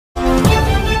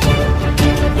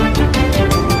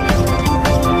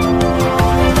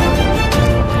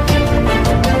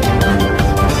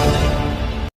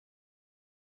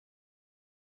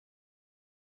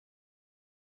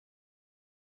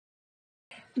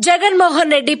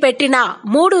జగన్మోహన్ రెడ్డి పెట్టిన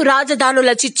 3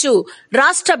 రాజధానుల చిచ్చు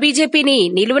రాష్ట్ర బీజేపీని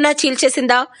నిలువునా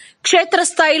చీల్చేసిందా?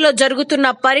 క్షేత్రస్థాయిలో జరుగుతున్న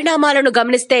పరిణామాలను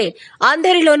గమనిస్తే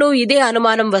అందరిలోనూ ఇదే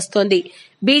అనుమానం వస్తోంది.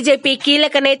 బీజేపీ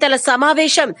కీలక నేతల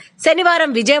సమావేశం శనివారం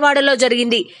విజయవాడలో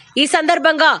జరిగింది. ఈ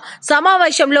సందర్భంగా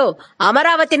సమావేశంలో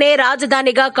అమరావతినే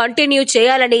రాజధానిగా కంటిన్యూ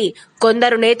చేయాలని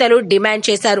కొందరు నేతలు డిమాండ్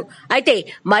చేశారు. అయితే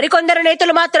మరికొందరు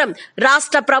నేతలు మాత్రం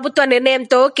రాష్ట్ర ప్రభుత్వ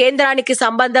నిర్ణయంతో కేంద్రానికి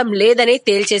సంబంధం లేదని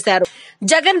తేల్చేశారు.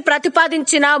 జగన్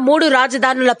ప్రతిపాదించిన 3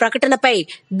 రాజధానుల ప్రకటనపై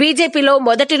బీజేపీలో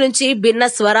మొదటి నుంచి భిన్న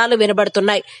స్వరాలు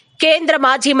వినబడుతున్నాయి. కేంద్ర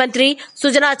మాజీ మంత్రి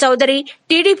సుజనా చౌదరి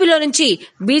టీడీపీలో నుంచి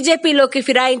బీజేపీలోకి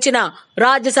ఫిరాయించిన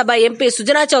రాజ్యసభ ఎంపీ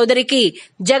సుజనా చౌదరికి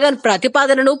జగన్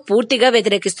ప్రతిపాదనను పూర్తిగా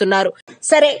వ్యతిరేకిస్తున్నారు.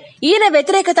 సరే, ఈయన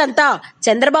వ్యతిరేకత అంతా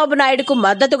చంద్రబాబు నాయుడుకు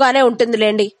మద్దతుగానే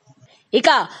ఉంటుందిలేండి. ఇక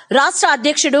రాష్ట్ర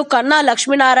అధ్యక్షుడు కన్నా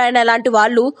లక్ష్మీనారాయణ లాంటి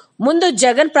వాళ్లు ముందు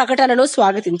జగన్ ప్రకటనను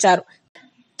స్వాగతించారు.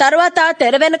 తర్వాత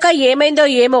తెర వెనుక ఏమైందో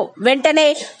ఏమో వెంటనే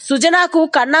సుజనాకు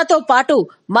కన్నాతో పాటు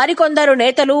మరికొందరు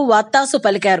నేతలు వత్తాసు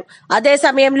పలికారు. అదే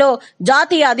సమయంలో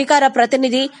జాతీయ అధికార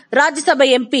ప్రతినిధి Rajya Sabha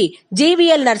MP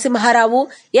GVL Narasimha Rao,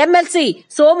 MLC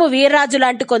Somu Veerraju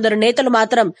లాంటి కొందరు నేతలు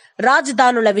మాత్రం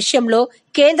రాజధానుల విషయంలో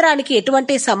కేంద్రానికి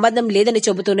ఎటువంటి సంబంధం లేదని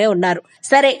చెబుతూనే ఉన్నారు.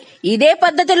 సరే, ఇదే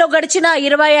పద్ధతిలో గడిచిన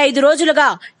 25 రోజులుగా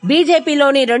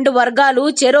బీజేపీలోని 2 వర్గాలు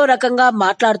చెరో రకంగా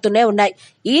మాట్లాడుతూనే ఉన్నాయి.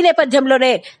 ఈ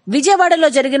నేపథ్యంలోనే విజయవాడలో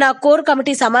జరిగిన కోర్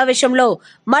కమిటీ సమావేశంలో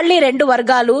మళ్లీ 2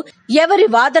 వర్గాలు ఎవరి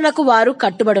వాదనకు వారు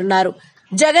కట్టుబడున్నారు.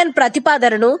 జగన్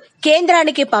ప్రతిపాదనను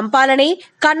కేంద్రానికి పంపాలని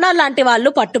కన్నా లాంటి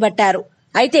వాళ్లు పట్టుబట్టారు.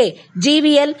 అయితే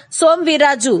జీవీఎల్ సోమ్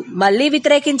వీర్రాజు మళ్లీ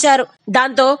వ్యతిరేకించారు.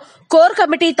 దాంతో కోర్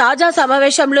కమిటీ తాజా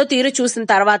సమావేశంలో తీరు చూసిన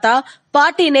తర్వాత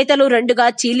పార్టీ నేతలు 2గా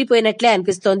చీలిపోయినట్లే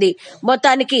అనిపిస్తోంది.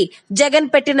 మొత్తానికి జగన్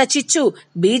పెట్టిన చిచ్చు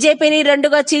బీజేపీని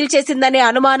 2గా చీల్చేసిందనే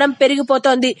అనుమానం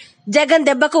పెరిగిపోతోంది. జగన్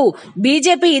దెబ్బకు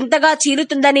బీజేపీ ఇంతగా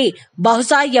చీలుతుందని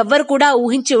బహుశా ఎవ్వరు కూడా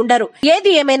ఊహించి ఉండరు.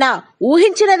 ఏది ఏమైనా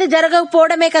ఊహించినది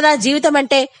జరగకపోవడమే కదా జీవితం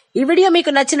అంటే. ఈ వీడియో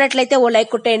మీకు నచ్చినట్లయితే ఓ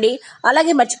లైక్ కొట్టండి.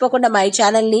 అలాగే మర్చిపోకుండా మా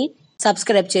ఛానల్ ని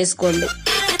సబ్స్క్రైబ్ చేసుకోండి.